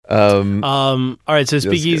All right, so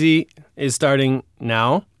Speakeasy is starting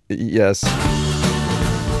now. Yes.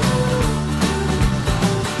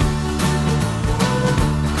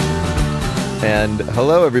 And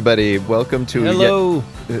hello, everybody. Welcome to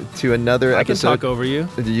another episode. I can talk over you.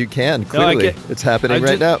 You can, clearly. It's happening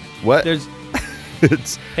right now. What?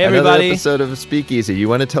 It's hey, another everybody. episode of Speakeasy. You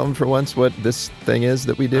want to tell them for once what this thing is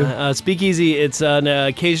that we do? Speakeasy, it's an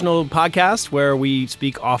occasional podcast where we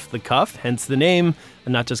speak off the cuff, hence the name,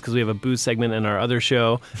 and not just because we have a booze segment in our other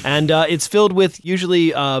show. And it's filled with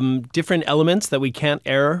usually different elements that we can't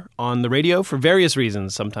air on the radio for various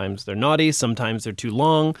reasons. Sometimes they're naughty, sometimes they're too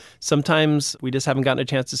long, sometimes we just haven't gotten a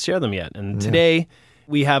chance to share them yet. And today,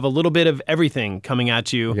 we have a little bit of everything coming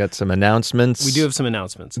at you. We got some announcements. We do have some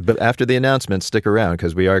announcements. But after the announcements, stick around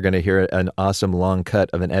because we are going to hear an awesome long cut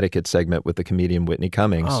of an etiquette segment with the comedian Whitney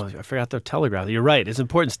Cummings. Oh, I forgot to telegraph. You're right. It's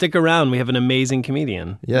important. Stick around. We have an amazing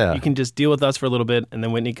comedian. Yeah. You can just deal with us for a little bit, and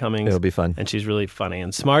then Whitney Cummings. It'll be fun. And she's really funny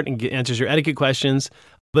and smart and answers your etiquette questions.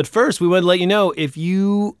 But first, we want to let you know, if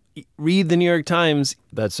you read the New York Times.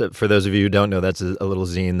 That's for those of you who don't know, that's a little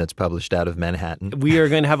zine that's published out of Manhattan. We are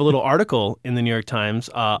going to have a little article in the New York Times,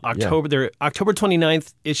 their October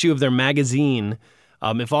 29th issue of their magazine.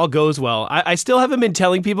 If all goes well, I still haven't been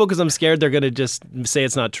telling people because I'm scared they're going to just say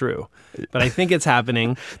it's not true. But I think it's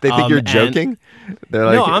happening. They think you're joking?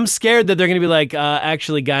 No, I'm scared that they're going to be like,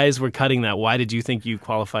 actually, guys, we're cutting that. Why did you think you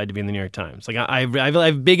qualified to be in the New York Times? Like, I have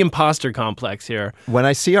a big imposter complex here. When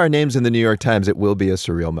I see our names in the New York Times, it will be a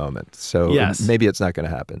surreal moment. So maybe it's not going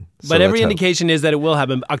to happen. But every indication is that it will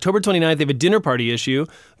happen. October 29th, they have a dinner party issue.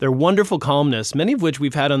 They're wonderful columnists, many of which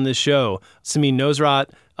we've had on this show. Samin Nosrat,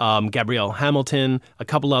 Gabrielle Hamilton, a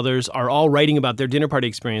couple others are all writing about their dinner party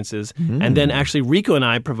experiences. And then actually Rico and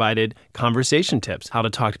I provided conversation tips, how to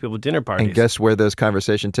talk to people at dinner parties. And guess where those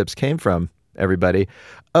conversation tips came from, everybody?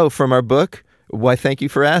 Oh, from our book? Why, thank you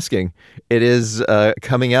for asking. It is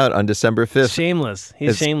coming out on December 5th. Shameless.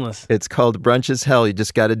 He's shameless. It's called Brunch is Hell. You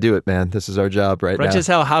just got to do it, man. This is our job right now. Brunch is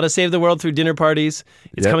Hell, How to Save the World Through Dinner Parties.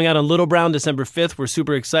 It's coming out on Little Brown December 5th. We're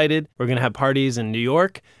super excited. We're going to have parties in New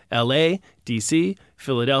York, L.A., D.C.,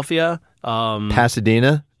 Philadelphia.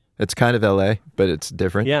 Pasadena. It's kind of L.A., but it's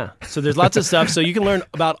different. Yeah. So there's lots of stuff. So you can learn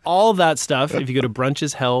about all that stuff if you go to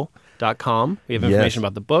brunchishell.com. We have information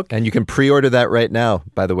about the book. And you can pre-order that right now,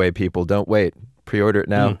 by the way, people. Don't wait. Pre-order it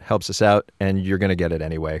now. Helps us out, and you're going to get it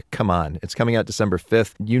anyway. Come on. It's coming out December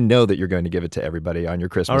 5th. You know that you're going to give it to everybody on your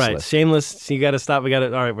Christmas list. All right. Shameless. So you got to stop. All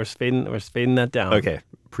right. We're spading that down. Okay.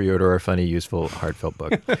 Pre-order our funny, useful, heartfelt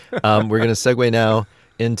book. We're going to segue now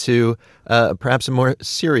into perhaps a more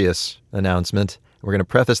serious announcement. We're going to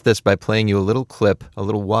preface this by playing you a little clip, a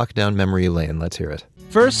little walk down memory lane. Let's hear it.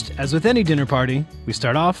 First, as with any dinner party, we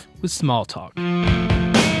start off with small talk.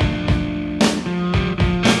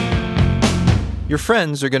 Your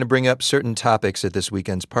friends are going to bring up certain topics at this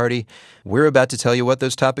weekend's party. We're about to tell you what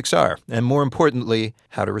those topics are, and more importantly,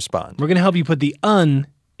 how to respond. We're going to help you put the in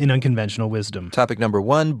unconventional wisdom. Topic number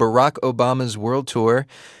 1, Barack Obama's world tour.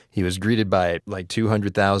 He was greeted by like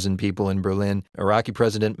 200,000 people in Berlin. Iraqi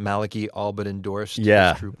President Maliki all but endorsed.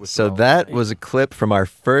 Yeah, so that was a clip from our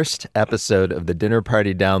first episode of the Dinner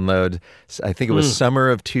Party Download. I think it was summer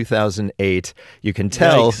of 2008. You can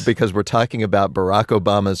tell because we're talking about Barack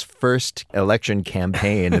Obama's first election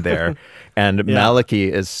campaign there. And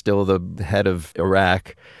Maliki is still the head of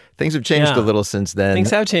Iraq. Things have changed a little since then.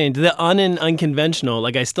 Things have changed. The and unconventional,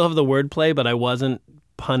 like I still have the wordplay, but I wasn't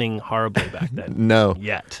punning horribly back then. No.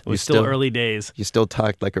 Yet. It was still early days. You still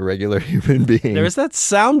talked like a regular human being. There was that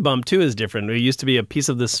sound bump, too, is different. It used to be a piece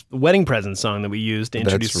of this Wedding Present song that we used to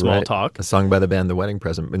introduce small talk. A song by the band The Wedding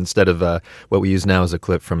Present, instead of what we use now is a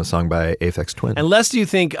clip from a song by Aphex Twin. Unless you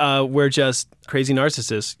think we're just crazy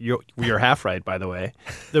narcissists, you're half right, by the way.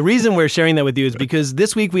 The reason we're sharing that with you is because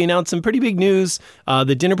this week we announced some pretty big news.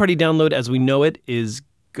 The Dinner Party Download, as we know it, is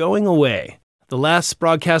going away. The last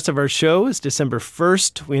broadcast of our show is December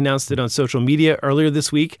 1st. We announced it on social media earlier this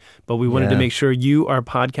week, but we wanted to make sure you, our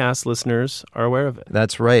podcast listeners, are aware of it.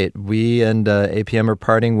 That's right. We and APM are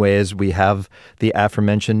parting ways. We have the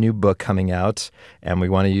aforementioned new book coming out, and we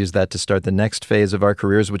want to use that to start the next phase of our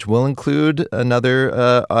careers, which will include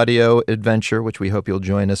another audio adventure, which we hope you'll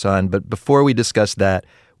join us on. But before we discuss that,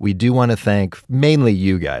 we do want to thank mainly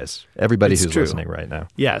you guys, everybody who's listening right now.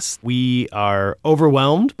 Yes, we are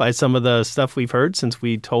overwhelmed by some of the stuff we've heard since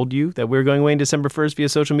we told you that we're going away on December 1st via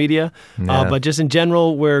social media. But just in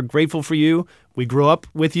general, we're grateful for you. We grew up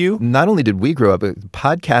with you. Not only did we grow up, but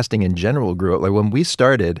podcasting in general grew up. Like when we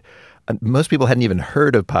started, most people hadn't even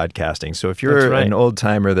heard of podcasting. So if you're an old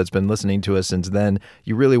timer that's been listening to us since then,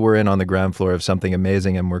 you really were in on the ground floor of something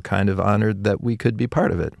amazing, and we're kind of honored that we could be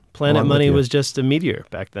part of it. Planet Money was just a meteor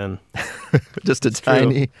back then. Just a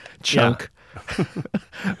tiny chunk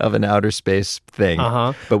of an outer space thing.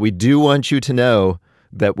 But we do want you to know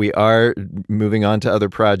that we are moving on to other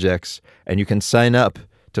projects, and you can sign up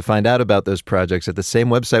to find out about those projects at the same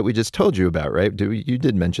website we just told you about, right? You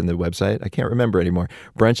did mention the website. I can't remember anymore.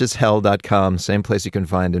 brunchishell.com, same place you can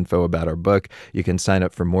find info about our book. You can sign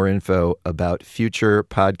up for more info about future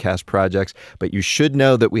podcast projects. But you should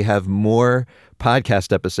know that we have more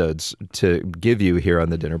podcast episodes to give you here on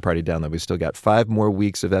the Dinner Party Download. We still got 5 more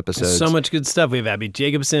weeks of episodes. So much good stuff. We have Abby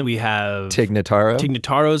Jacobson. We have Tig Notaro. Tig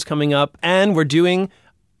Notaro's coming up. And we're doing...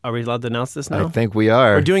 Are we allowed to announce this now? I think we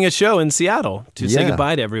are. We're doing a show in Seattle to say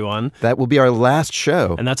goodbye to everyone. That will be our last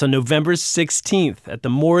show. And that's on November 16th at the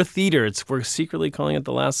Moore Theater. We're secretly calling it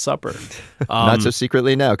The Last Supper. Not so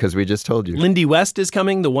secretly now, because we just told you. Lindy West is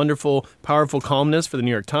coming, the wonderful, powerful columnist for the New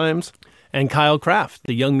York Times. And Kyle Kraft,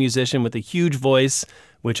 the young musician with a huge voice,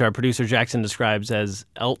 which our producer Jackson describes as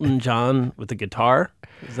Elton John with a guitar.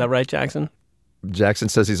 Is that right, Jackson? Jackson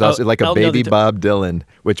says he's also like a baby Bob Dylan,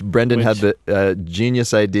 which Brendan had the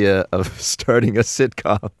genius idea of starting a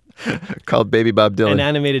sitcom called Baby Bob Dylan. An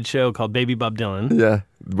animated show called Baby Bob Dylan. Yeah.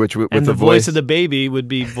 With the voice of the baby would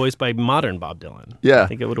be voiced by modern Bob Dylan. Yeah. I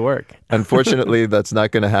think it would work. Unfortunately, that's not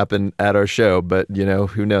going to happen at our show, but,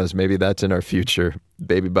 who knows? Maybe that's in our future.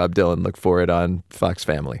 Baby Bob Dylan, look for it on Fox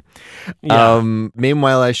Family. Yeah.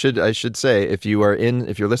 Meanwhile, I should say, if you're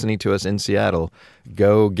listening to us in Seattle,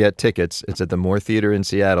 go get tickets. It's at the Moore Theater in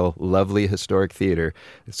Seattle, lovely historic theater.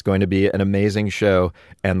 It's going to be an amazing show,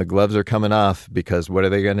 and the gloves are coming off because what are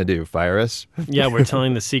they going to do? Fire us? Yeah, we're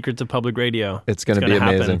telling the secrets of public radio. It's going to be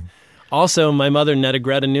amazing. Also, my mother, Netta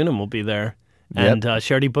Greta Noonan, will be there, and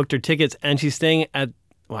she already booked her tickets, and she's staying at.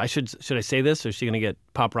 Well, should I say this, or is she going to get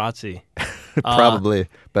paparazzi? Probably,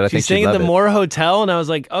 but I think she's staying at the Moore Hotel, and I was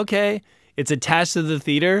like, okay, it's attached to the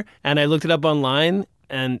theater, and I looked it up online,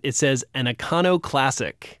 and it says an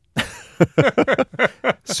iconoclastic.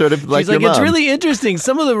 Sort of like she's like, your mom. It's really interesting.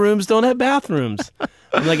 Some of the rooms don't have bathrooms.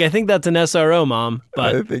 I'm like, I think that's an SRO, Mom,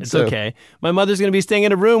 but it's okay. My mother's going to be staying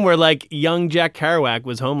in a room where, like, young Jack Kerouac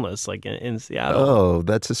was homeless, like, in Seattle. Oh,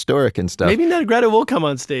 that's historic and stuff. Maybe Netta Greta will come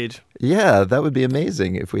on stage. Yeah, that would be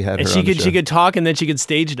amazing if we had her on the show. She could talk, and then she could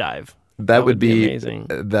stage dive. That would be amazing.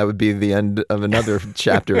 That would be the end of another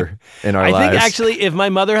chapter in our lives. I think, actually, if my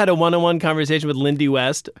mother had a one-on-one conversation with Lindy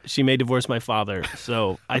West, she may divorce my father.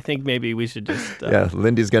 So I think maybe we should just... yeah,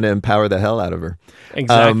 Lindy's going to empower the hell out of her.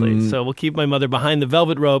 Exactly. So we'll keep my mother behind the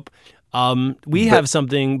velvet rope. We have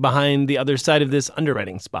something behind the other side of this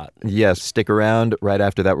underwriting spot. Yes, stick around. Right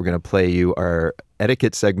after that, we're going to play you our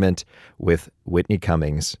etiquette segment with Whitney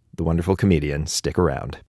Cummings, the wonderful comedian. Stick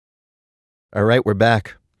around. All right, we're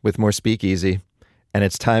back with more Speakeasy, and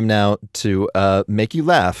it's time now to make you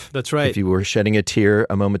laugh. That's right. If you were shedding a tear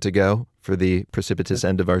a moment ago for the precipitous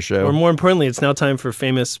end of our show. Or more importantly, it's now time for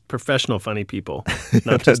famous professional funny people,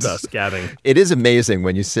 not just us gabbing. It is amazing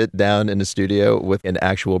when you sit down in a studio with an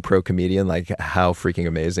actual pro comedian, like how freaking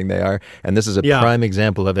amazing they are. And this is a prime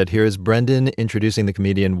example of it. Here is Brendan introducing the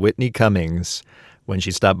comedian Whitney Cummings when she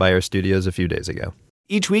stopped by our studios a few days ago.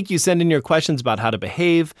 Each week, you send in your questions about how to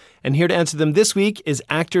behave, and here to answer them this week is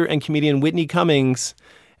actor and comedian Whitney Cummings.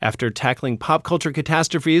 After tackling pop culture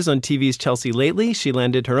catastrophes on TV's Chelsea Lately, she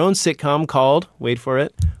landed her own sitcom called, wait for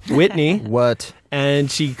it, Whitney. What?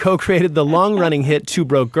 And she co-created the long-running hit Two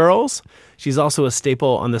Broke Girls. She's also a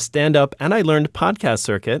staple on the stand-up and I Learned podcast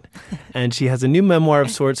circuit. And she has a new memoir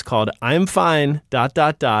of sorts called I'm Fine, ...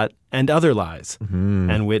 and Other Lies. Mm-hmm.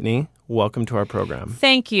 And Whitney, welcome to our program.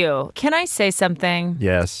 Thank you. Can I say something?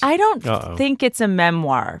 Yes. I don't think it's a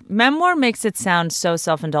memoir. Memoir makes it sound so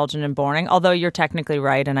self-indulgent and boring, although you're technically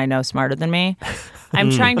right and I know smarter than me. I'm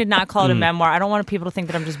trying to not call it a memoir. I don't want people to think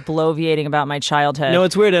that I'm just bloviating about my childhood. No,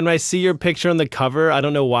 it's weird. And when I see your picture on the cover, I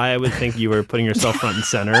don't know why I would think you were putting yourself front and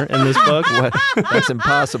center in this book. That's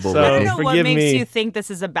impossible. So, I don't know what forgive makes me. you think this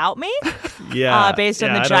is about me. Yeah. Based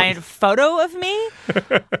on the giant photo of me.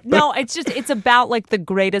 No, it's about like the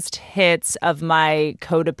greatest hits of my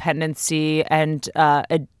codependency and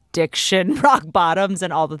addiction, rock bottoms,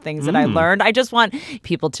 and all the things that I learned. I just want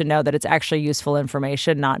people to know that it's actually useful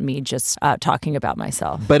information, not me just talking about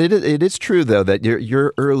myself. But it is true, though, that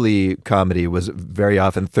your early comedy was very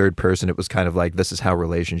often third person. It was kind of like, this is how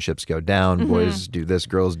relationships go down. Mm-hmm. Boys do this,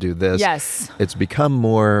 girls do this. Yes. It's become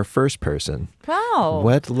more first person. Wow.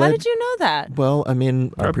 How did you know that? Well, I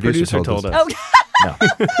mean, our producer told us. Oh. No.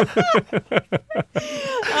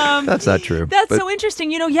 That's not true. That's so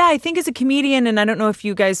interesting. Yeah, I think as a comedian, and I don't know if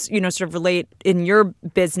you guys, sort of relate in your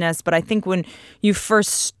business, but I think when you first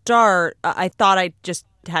start, I thought I just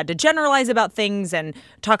had to generalize about things and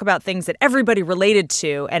talk about things that everybody related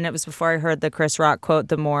to. And it was before I heard the Chris Rock quote,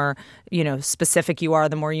 the more, specific you are,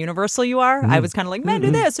 the more universal you are. I was kind of like, men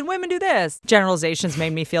do this and women do this. Generalizations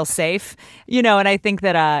made me feel safe, and I think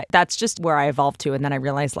that that's just where I evolved to. And then I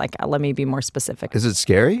realized, let me be more specific. Is it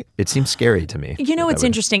scary? It seems scary to me. It's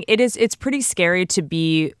interesting. It's pretty scary to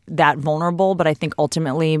be that vulnerable, but I think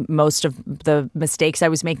ultimately most of the mistakes I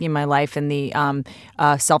was making in my life and the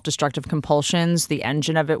self-destructive compulsions, the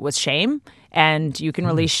engine of it was shame. And you can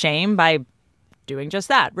release shame by doing just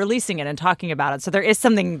that, releasing it and talking about it. So there is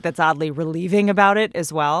something that's oddly relieving about it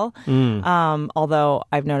as well. Although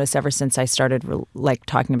I've noticed ever since I started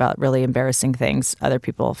talking about really embarrassing things, other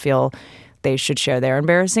people feel they should share their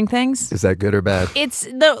embarrassing things. Is that good or bad? It's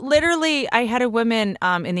literally, I had a woman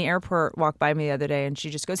in the airport walk by me the other day and she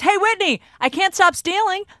just goes, "Hey, Whitney, I can't stop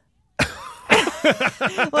stealing."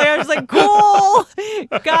 I was like, cool,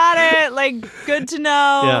 got it, good to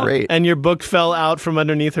know. Yeah. Great. And your book fell out from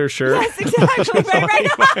underneath her shirt. Yes, exactly. right.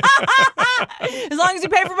 As long as you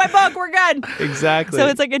pay for my book, we're good. Exactly. So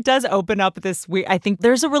it's it does open up this weird, I think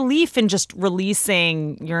there's a relief in just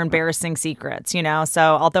releasing your embarrassing secrets, So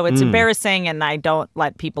although it's embarrassing and I don't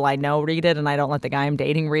let people I know read it and I don't let the guy I'm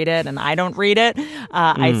dating read it and I don't read it,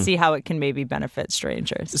 I see how it can maybe benefit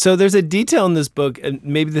strangers. So there's a detail in this book, and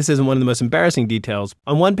maybe this isn't one of the most embarrassing details.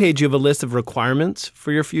 On one page, you have a list of requirements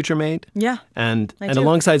for your future mate. Yeah. And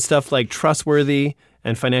alongside stuff like trustworthy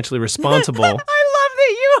and financially responsible. I love that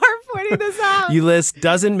you are pointing this out. You list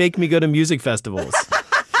doesn't make me go to music festivals.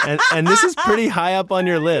 And this is pretty high up on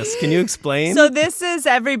your list. Can you explain? So this is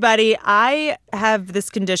everybody. I have this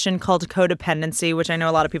condition called codependency, which I know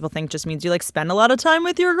a lot of people think just means you spend a lot of time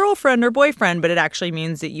with your girlfriend or boyfriend, but it actually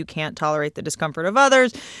means that you can't tolerate the discomfort of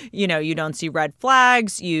others. You don't see red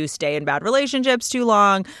flags. You stay in bad relationships too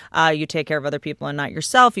long. You take care of other people and not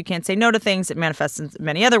yourself. You can't say no to things. It manifests in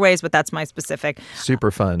many other ways, but that's my specific. Super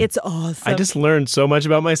fun. It's awesome. I just learned so much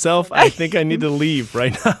about myself. I think I need to leave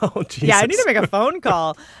right now. Jesus. Yeah, I need to make a phone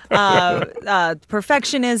call.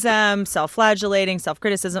 Perfectionism, self-flagellating,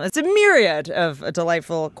 self-criticism. It's a myriad of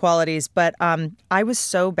delightful qualities. But I was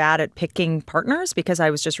so bad at picking partners because I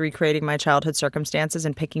was just recreating my childhood circumstances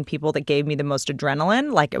and picking people that gave me the most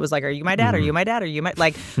adrenaline. Are you my dad? Are you my dad? Are you my...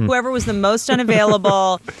 whoever was the most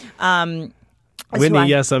unavailable. Whitney,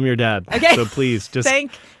 yes, I'm your dad. Okay. So please, just...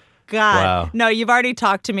 Thank God. Wow. No, you've already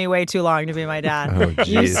talked to me way too long to be my dad. Oh,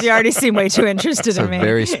 geez. You already seem way too interested in me. It's a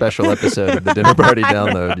very special episode of the Dinner Party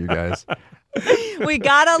Download, you guys. We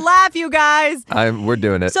gotta laugh, you guys. We're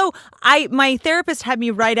doing it. So my therapist had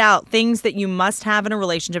me write out things that you must have in a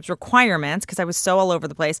relationship, requirements, because I was so all over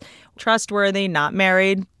the place. Trustworthy, not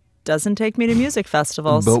married, doesn't take me to music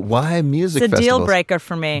festivals. But why music festivals? It's a deal breaker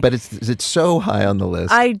for me. But it's so high on the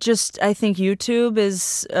list. I think YouTube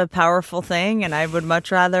is a powerful thing, and I would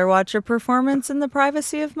much rather watch a performance in the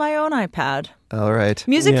privacy of my own iPad. All right.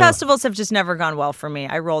 Music festivals have just never gone well for me.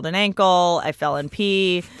 I rolled an ankle. I fell in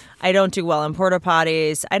pee. I don't do well in porta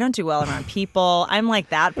potties. I don't do well around people. I'm like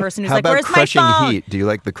that person who's where's my phone? How about crushing heat? Do you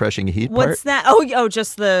like the crushing heat part? What's that? Oh,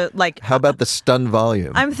 just the How about the stun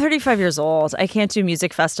volume? I'm 35 years old. I can't do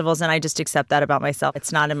music festivals, and I just accept that about myself.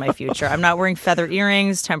 It's not in my future. I'm not wearing feather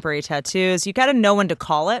earrings, temporary tattoos. You got to know when to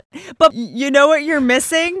call it. But you know what you're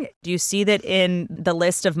missing? Do you see that in the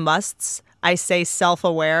list of musts, I say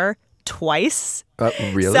self-aware twice?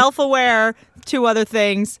 Really? Self-aware, two other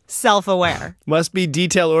things, self-aware. Must be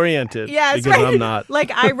detail-oriented. Yes, because right. I'm not.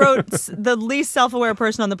 I wrote the least self-aware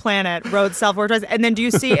person on the planet, wrote self-aware twice. And then do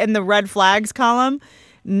you see in the red flags column,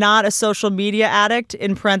 not a social media addict,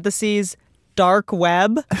 in parentheses, dark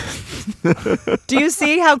web? Do you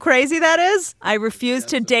see how crazy that is? I refuse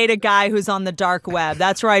to date a guy who's on the dark web.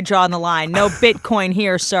 That's where I draw the line. No Bitcoin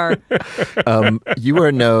here, sir. You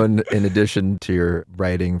are known, in addition to your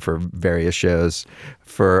writing for various shows,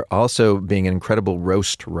 for also being an incredible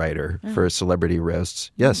roast writer for celebrity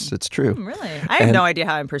roasts. Yes, it's true. Really? I have no idea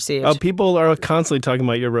how I'm perceived. Oh, people are constantly talking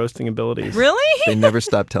about your roasting abilities. Really? They never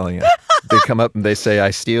stop telling it. They come up and they say,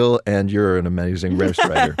 I steal, and you're an amazing roast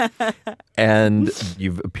writer. And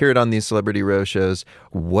you've appeared on these celebrity roast shows.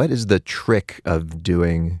 What is the trick of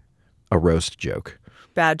doing a roast joke?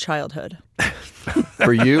 Bad childhood.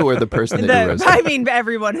 For you or the person that you roasted? I mean,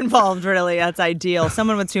 everyone involved, really. That's ideal.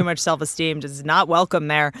 Someone with too much self-esteem is not welcome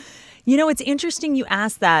there. It's interesting you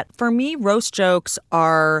ask that. For me, roast jokes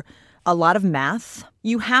are a lot of math.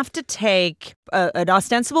 You have to take an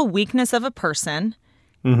ostensible weakness of a person,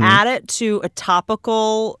 add it to a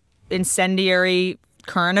topical incendiary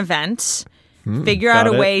current event, figure out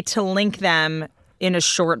a way to link them in a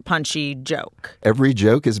short, punchy joke. Every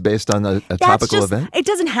joke is based on a topical event? It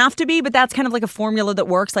doesn't have to be, but that's kind of like a formula that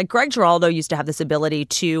works. Like Greg Giraldo used to have this ability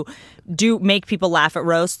to make people laugh at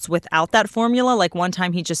roasts without that formula. Like one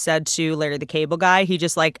time he just said to Larry the Cable Guy, he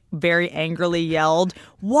just like very angrily yelled,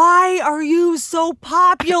 "Why are you so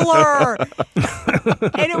popular?"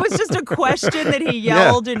 And it was just a question that he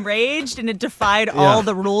yelled and raged, and it defied all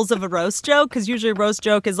the rules of a roast joke, because usually a roast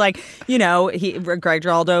joke is like, Greg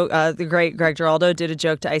Giraldo, the great Greg Giraldo, did a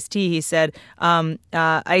joke to Ice-T. He said,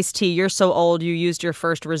 Ice-T, you're so old you used your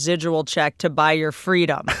first residual check to buy your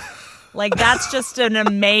freedom. Like, that's just an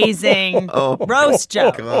amazing roast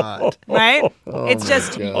joke. God. Right? It's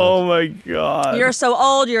just, oh my God. You're so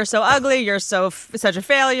old, you're so ugly, you're such a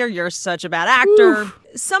failure, you're such a bad actor. Oof.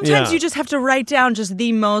 Sometimes you just have to write down just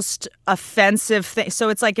the most offensive thing. So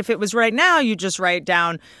it's like if it was right now, you just write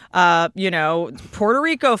down, Puerto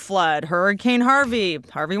Rico flood, Hurricane Harvey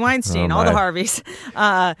Weinstein, all the Harveys.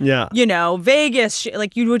 Vegas.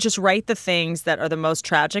 Like you would just write the things that are the most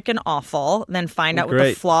tragic and awful, then find out what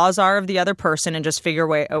the flaws are of the other person and just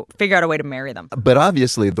figure out a way to marry them. But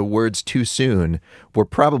obviously the words "too soon" were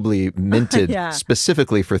probably minted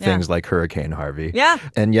specifically for things like Hurricane Harvey. Yeah.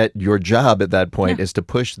 And yet your job at that point is to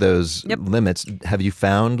push those limits. Have you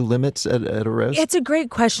found limits at a roast? It's a great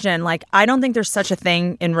question. Like, I don't think there's such a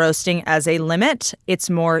thing in roasting as a limit. It's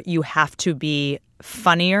more you have to be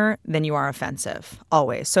funnier than you are offensive,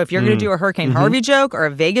 always. So if you're going to do a Hurricane Harvey joke or a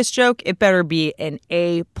Vegas joke, it better be an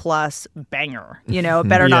A+ banger. It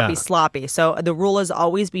better not be sloppy. So the rule is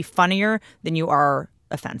always be funnier than you are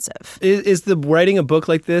offensive. Is the writing a book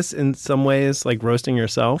like this in some ways like roasting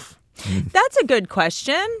yourself? That's a good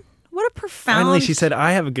question. What a profound... Finally, she said,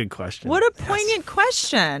 I have a good question. What a poignant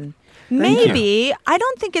question. Maybe. I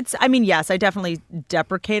don't think it's... I mean, yes, I definitely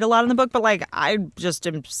deprecate a lot in the book, but like I just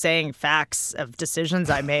am saying facts of decisions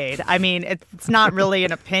I made. I mean, it's not really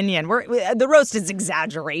an opinion. The roast is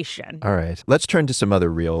exaggeration. All right. Let's turn to some other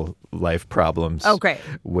real life problems. Oh, great.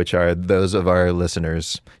 Which are those of our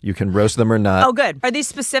listeners. You can roast them or not. Oh, good. Are these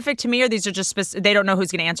specific to me, or these are just they don't know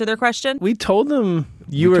who's going to answer their question? We told them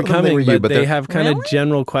you were coming, but they have kind of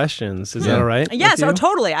general questions. Is that all right? Yes,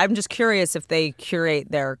 totally. I'm just curious if they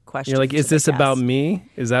curate their questions. You're like, is this about me?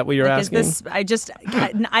 Is that what you're asking? I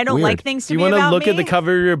don't like things to be about me. Do you want to look at the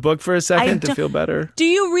cover of your book for a second to feel better? Do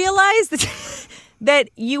you realize that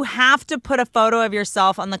you have to put a photo of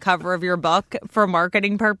yourself on the cover of your book for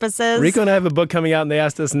marketing purposes? Rico and I have a book coming out, and they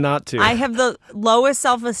asked us not to. I have the lowest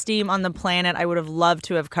self-esteem on the planet. I would have loved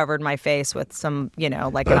to have covered my face with some,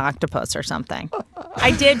 like an octopus or something.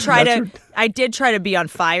 I did try to be on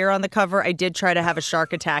fire on the cover. I did try to have a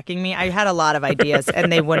shark attacking me. I had a lot of ideas,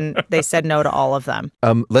 and they said no to all of them.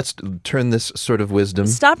 Let's turn this sort of wisdom.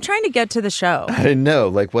 Stop trying to get to the show. I know.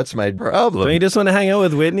 Like, what's my problem? Don't you just want to hang out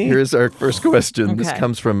with Whitney? Here's our first question. Okay. This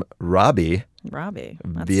comes from Robbie.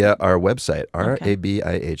 Via our website.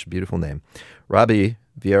 RABIH. Beautiful name. Robbie,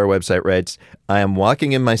 via our website, writes, I am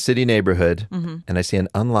walking in my city neighborhood and I see an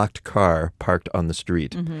unlocked car parked on the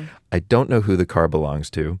street. I don't know who the car belongs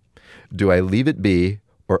to. Do I leave it be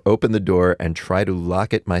or open the door and try to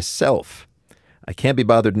lock it myself? I can't be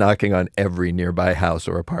bothered knocking on every nearby house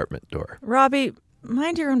or apartment door. Robbie,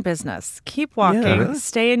 mind your own business. Keep walking. Yeah.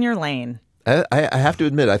 Stay in your lane. I have to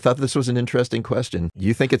admit, I thought this was an interesting question.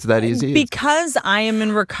 You think it's that easy? Because I am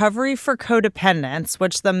in recovery for codependence,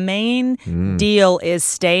 which the main deal is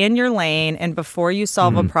stay in your lane, and before you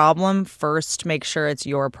solve a problem, first make sure it's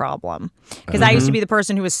your problem. Because I used to be the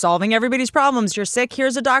person who was solving everybody's problems. You're sick,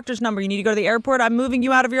 here's a doctor's number. You need to go to the airport, I'm moving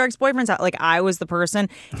you out of your ex-boyfriend's house. Like, I was the person.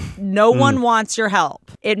 No one wants your help.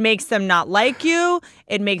 It makes them not like you.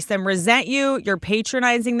 It makes them resent you. You're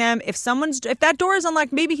patronizing them. If that door is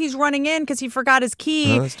unlocked, maybe he's running in because he forgot his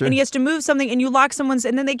key and he has to move something, and you lock someone's,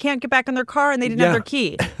 and then they can't get back in their car and they didn't have their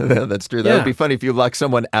key. That's true. That would be funny if you lock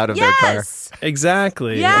someone out of their car.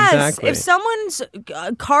 Exactly. Yes. Exactly. If someone's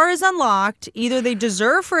car is unlocked, either they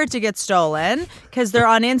deserve for it to get stolen because they're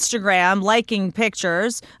on Instagram liking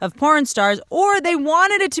pictures of porn stars, or they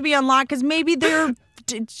wanted it to be unlocked because maybe they're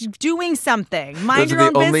doing something. Mind Those your are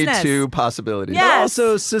own the only business. two possibilities. Yes. But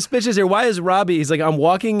also suspicious here. Why is Robbie? He's like, I'm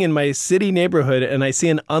walking in my city neighborhood and I see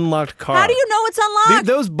an unlocked car. How do you know it's unlocked?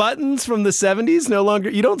 Those buttons from the 70s no longer.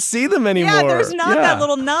 You don't see them anymore. Yeah, there's not that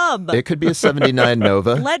little nub. It could be a 79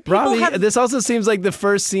 Nova. Let people Robbie, this also seems like the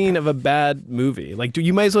first scene of a bad movie. Like,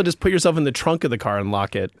 you might as well just put yourself in the trunk of the car and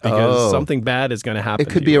lock it because something bad is going to happen. It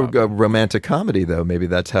could be a romantic comedy, though. Maybe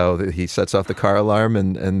that's how he sets off the car alarm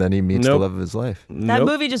and then he meets the love of his life. That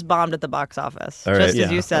That movie just bombed at the box office. All right. Just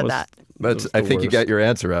as you said that. I think you got your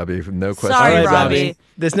answer, Robbie. No question. Sorry, All right, Robbie.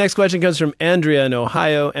 This next question comes from Andrea in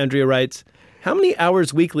Ohio. Andrea writes, how many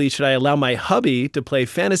hours weekly should I allow my hubby to play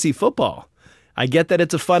fantasy football? I get that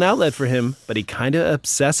it's a fun outlet for him, but he kind of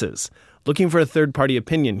obsesses. Looking for a third-party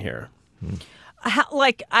opinion here.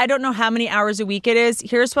 I don't know how many hours a week it is.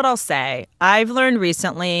 Here's what I'll say. I've learned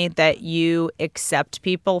recently that you accept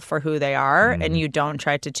people for who they are and you don't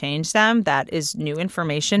try to change them. That is new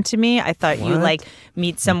information to me. I thought you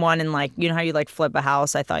meet someone and you know how you flip a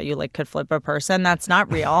house? I thought you could flip a person. That's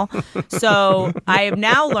not real. So I have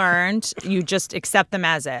now learned you just accept them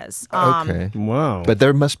as is. Okay. Wow. But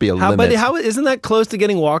there must be a limit. But how isn't that close to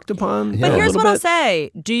getting walked upon? But here's what I'll say.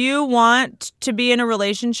 Do you want to be in a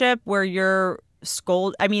relationship where you're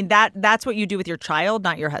scold? I mean, that's what you do with your child,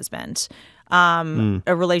 not your husband. A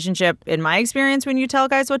relationship, in my experience, when you tell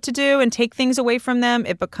guys what to do and take things away from them,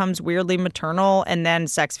 it becomes weirdly maternal, and then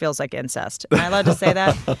sex feels like incest. Am I allowed to say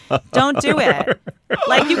that? Don't do it.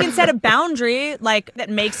 You can set a boundary that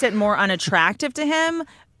makes it more unattractive to him.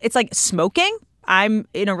 It's like smoking. I'm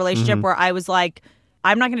in a relationship where I was like,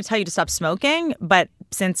 I'm not going to tell you to stop smoking, but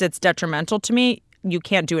since it's detrimental to me, you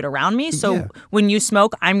can't do it around me. So when you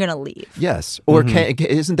smoke, I'm going to leave. Yes. Or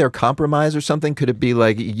isn't there compromise or something? Could it be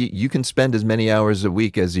you can spend as many hours a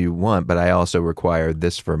week as you want, but I also require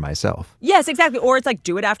this for myself? Yes, exactly. Or it's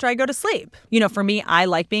do it after I go to sleep. For me, I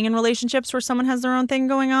like being in relationships where someone has their own thing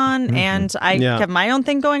going on and I have my own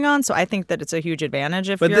thing going on. So I think that it's a huge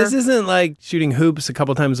advantage this isn't like shooting hoops a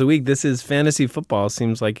couple times a week. This is fantasy football.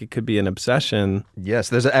 Seems like it could be an obsession. Yes.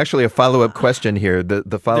 There's actually a follow-up question here.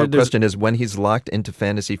 The follow-up question is when he's locked into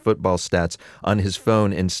fantasy football stats on his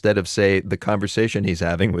phone instead of, say, the conversation he's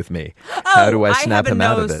having with me. How do I snap him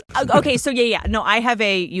out of it? Okay, so No, I have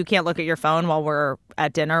you can't look at your phone while we're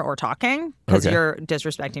at dinner or talking because you're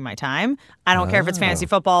disrespecting my time. I don't care if it's fantasy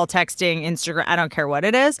football, texting, Instagram. I don't care what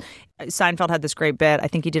it is. Seinfeld had this great bit. I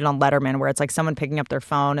think he did it on Letterman where it's someone picking up their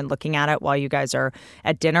phone and looking at it while you guys are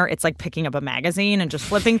at dinner. It's like picking up a magazine and just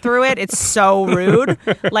flipping through it. It's so rude.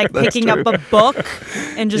 Picking up a book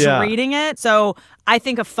and just reading it. So I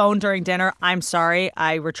think a phone during dinner, I'm sorry.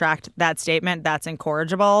 I retract that statement. That's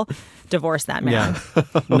incorrigible. Divorce that man. Yeah.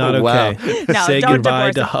 Not okay. Wow. No, say don't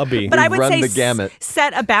goodbye to him. hubby. But I would run say the gamut.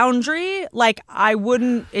 Set a boundary. I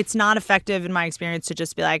wouldn't, it's not effective in my experience to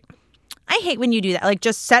just be I hate when you do that.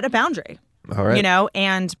 Just set a boundary. All right.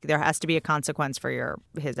 And there has to be a consequence for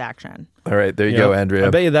his action. All right, there you go, Andrea. I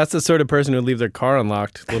bet you that's the sort of person who'd leave their car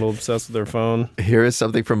unlocked, a little obsessed with their phone. Here is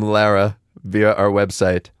something from Lara via our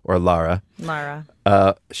website, or Lara.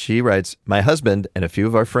 She writes, my husband and a few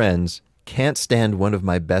of our friends can't stand one of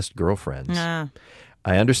my best girlfriends. I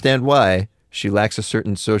understand why. She lacks a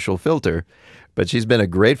certain social filter, but she's been a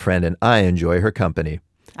great friend and I enjoy her company.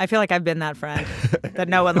 I feel like I've been that friend that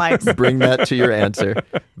no one likes. Bring that to your answer.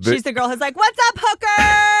 She's the girl who's what's up,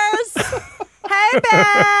 hookers? Hey,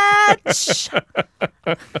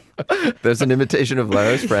 bitch! There's an imitation of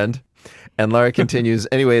Lara's friend. And Lara continues,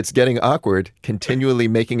 anyway, it's getting awkward, continually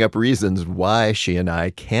making up reasons why she and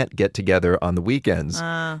I can't get together on the weekends.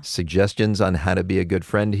 Suggestions on how to be a good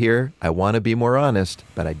friend here? I want to be more honest,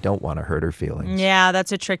 but I don't want to hurt her feelings. Yeah,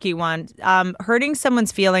 that's a tricky one. Hurting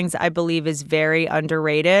someone's feelings, I believe, is very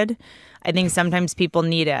underrated. I think sometimes people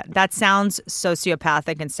need it. That sounds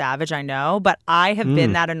sociopathic and savage, I know, but I have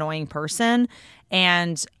been that annoying person.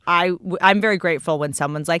 And I'm very grateful when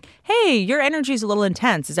someone's like, hey, your energy's a little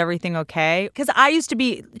intense. Is everything okay? Because I used to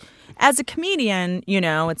be, as a comedian,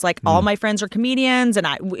 it's all my friends are comedians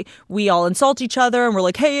and we all insult each other and we're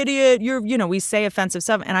like, hey, idiot, we say offensive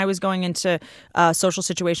stuff. And I was going into a social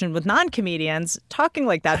situation with non-comedians, talking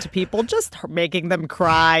like that to people, just making them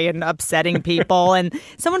cry and upsetting people. And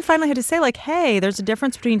someone finally had to say hey, there's a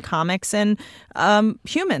difference between comics and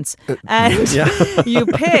humans. And you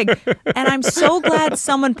pig. And I'm so glad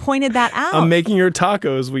someone pointed that out. I'm making your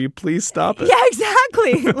tacos. Will you please stop it? Yeah,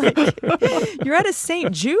 exactly. You're at a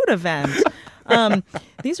St. Jude event.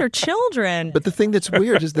 These are children. But the thing that's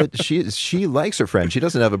weird is that she likes her friend. She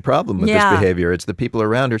doesn't have a problem with this behavior. It's the people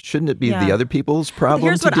around her. Shouldn't it be the other people's problem?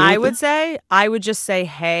 Here's what I would it? say. I would just say,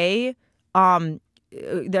 hey, the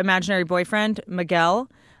imaginary boyfriend, Miguel.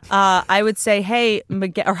 I would say, hey,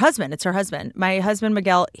 Miguel, or husband. It's her husband. My husband,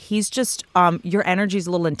 Miguel. He's just your energy's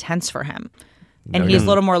a little intense for him. And he's a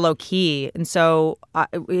little more low key. And so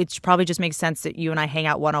it probably just makes sense that you and I hang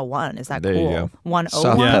out 101. Is that there cool? You go. 101?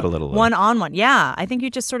 Soft pedal a little. 1-on-1. Yeah. I think you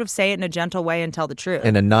just sort of say it in a gentle way and tell the truth.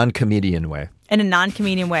 In a non-comedian way. In a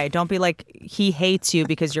non-comedian way. Don't be like, he hates you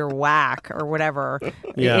because you're whack or whatever.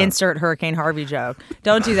 Insert Hurricane Harvey joke.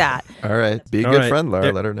 Don't do that. All right. Be a good friend,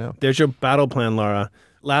 Laura. Let her know. There's your battle plan, Laura.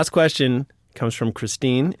 Last question. comes from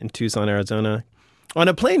Christine in Tucson, Arizona. On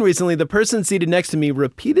a plane recently, the person seated next to me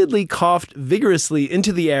repeatedly coughed vigorously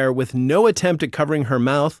into the air with no attempt at covering her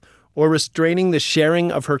mouth or restraining the sharing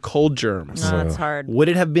of her cold germs. Oh, that's hard. Would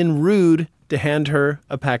it have been rude to hand her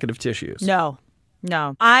a packet of tissues? No.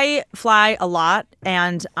 I fly a lot,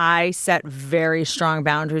 and I set very strong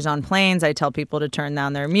boundaries on planes. I tell people to turn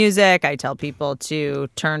down their music. I tell people to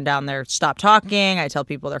stop talking. I tell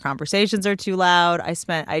people their conversations are too loud.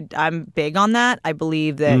 I'm big on that. I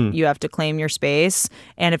believe that you have to claim your space.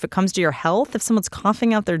 And if it comes to your health, if someone's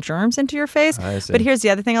coughing out their germs into your face. But here's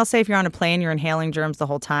the other thing I'll say. If you're on a plane, you're inhaling germs the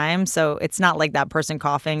whole time. So it's not like that person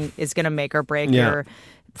coughing is going to make or break your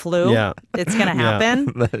flu. Yeah. It's going to happen,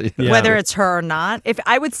 whether it's her or not. If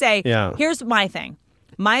I would say, here's my thing.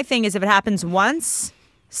 My thing is if it happens once,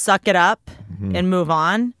 suck it up and move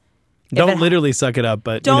on. Don't literally suck it up,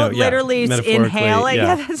 but don't literally inhale it.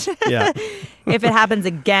 Yeah. If it happens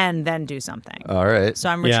again, then do something. All right. So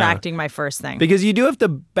I'm retracting my first thing. Because you do have to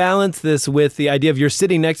balance this with the idea of you're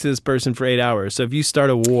sitting next to this person for 8 hours. So if you start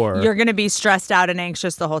a war, you're going to be stressed out and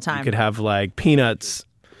anxious the whole time. You could have like peanuts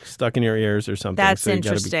stuck in your ears or something. That's so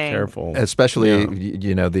interesting. You gotta be careful. Especially,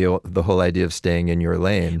 the whole idea of staying in your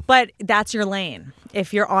lane. But that's your lane.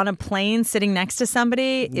 If you're on a plane sitting next to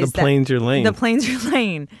somebody, the plane's your lane. The plane's your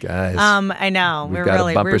lane. Guys. I know. We've got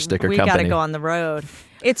a bumper sticker we company. got to go on the road.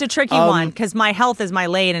 It's a tricky one because my health is my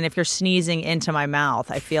lane, and if you're sneezing into my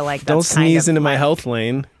mouth, I feel like that's don't sneeze into my health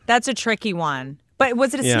lane. That's a tricky one. But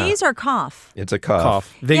was it a sneeze or a cough? It's a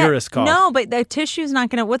cough. Vigorous cough. No, but the tissue's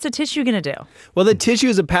not going to... What's a tissue going to do? Well, the tissue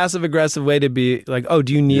is a passive-aggressive way to be like, oh,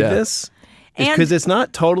 do you need this? Because it's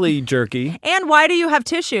not totally jerky. And why do you have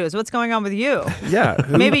tissues? What's going on with you? Yeah.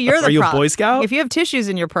 Maybe you're the Are you problem. a Boy Scout? If you have tissues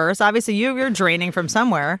in your purse, obviously you're draining from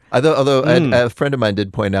somewhere. Although a friend of mine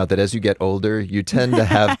did point out that as you get older, you tend to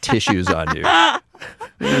have tissues on you.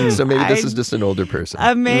 So maybe this is just an older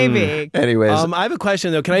person. Maybe. Anyways. I have a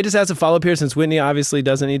question, though. Can I just ask a follow-up here since Whitney obviously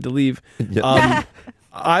doesn't need to leave?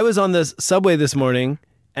 I was on the subway this morning,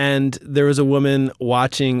 and there was a woman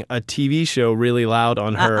watching a TV show really loud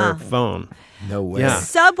on her phone. No way. Yeah.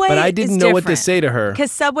 Subway but I didn't know what to say to her.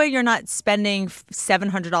 Because Subway, you're not spending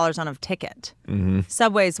 $700 on a ticket.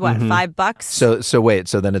 Subway's what, $5? So wait,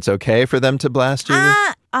 so then it's okay for them to blast you?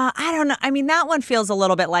 I don't know. I mean, that one feels a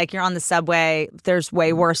little bit like you're on the subway. There's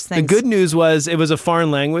way worse things. The good news was it was a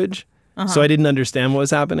foreign language, so I didn't understand what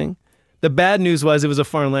was happening. The bad news was it was a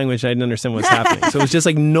foreign language and I didn't understand what was happening. So it was just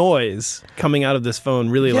like noise coming out of this phone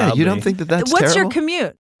really loudly. You don't think that's What's terrible? your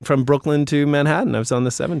commute? From Brooklyn to Manhattan. I was on the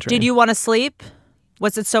 7 train. Did you want to sleep?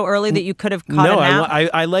 Was it so early that you could have caught a nap?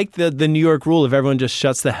 I like the New York rule of everyone just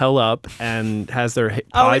shuts the hell up and has their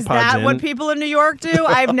iPods is that in. what people in New York do?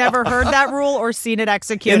 I've never heard that rule or seen it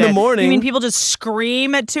executed. In the morning. You mean people just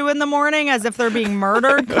scream at 2 a.m. as if they're being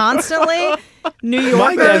murdered constantly? New Yorkers.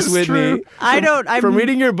 My guess, Whitney, from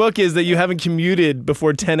reading your book is that you haven't commuted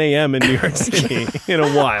before 10 a.m. in New York City in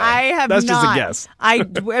a while. I have That's not. just a guess. I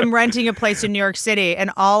am renting a place in New York City,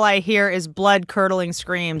 and all I hear is blood-curdling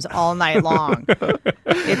screams all night long.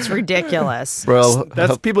 It's ridiculous. Well,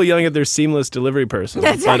 that's people yelling at their seamless delivery person.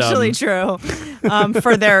 That's actually true.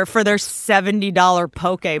 For their $70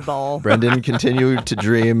 poke bowl. Brendan, continue to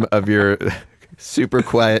dream of your super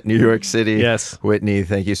quiet New York City. Yes. Whitney,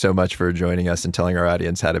 thank you so much for joining us and telling our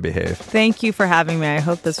audience how to behave. Thank you for having me. I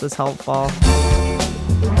hope this was helpful.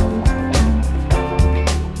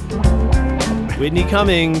 Whitney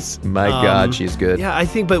Cummings. My God, she's good. Yeah, I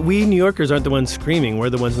think, but we New Yorkers aren't the ones screaming. We're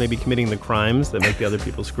the ones maybe committing the crimes that make the other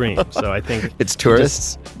people scream. So I think it's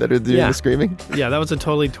tourists that are doing the screaming. Yeah, that was a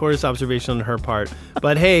totally tourist observation on her part.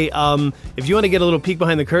 But hey, if you want to get a little peek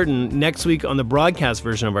behind the curtain, next week on the broadcast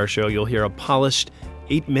version of our show, you'll hear a polished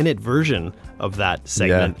 8-minute version of that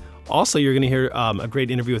segment. Yeah. Also, you're going to hear a great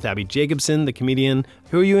interview with Abby Jacobson, the comedian.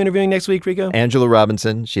 Who are you interviewing next week, Rico? Angela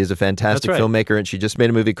Robinson. She is a fantastic filmmaker, and she just made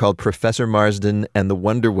a movie called Professor Marsden and the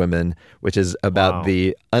Wonder Woman, which is about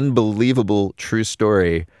the unbelievable true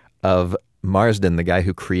story of Marsden, the guy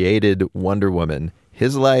who created Wonder Woman.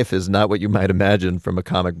 His life is not what you might imagine from a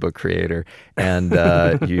comic book creator, and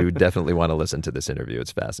you definitely want to listen to this interview.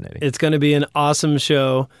 It's fascinating. It's going to be an awesome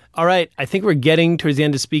show. All right, I think we're getting towards the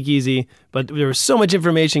end of Speakeasy, but there was so much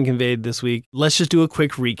information conveyed this week. Let's just do a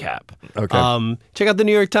quick recap. Okay. Check out the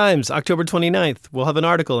New York Times, October 29th. We'll have an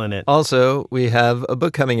article in it. Also, we have a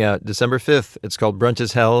book coming out December 5th. It's called Brunch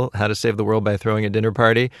is Hell, How to Save the World by Throwing a Dinner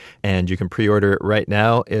Party, and you can pre-order it right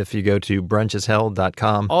now if you go to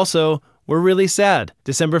brunchishell.com. Also, we're really sad.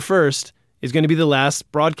 December 1st is going to be the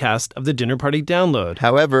last broadcast of the Dinner Party download.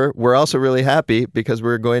 However, we're also really happy because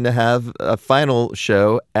we're going to have a final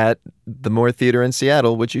show at the Moore Theater in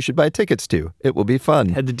Seattle, which you should buy tickets to. It will be fun.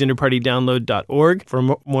 Head to dinnerpartydownload.org for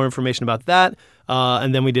more information about that.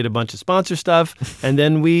 And then we did a bunch of sponsor stuff. And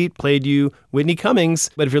then we played you Whitney Cummings.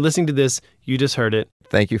 But if you're listening to this, you just heard it.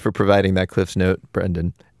 Thank you for providing that Cliff's Note,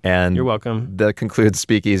 Brendan. And you're welcome. That concludes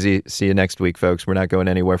Speakeasy. See you next week, folks. We're not going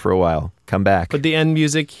anywhere for a while. Come back. Put the end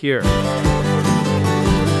music here.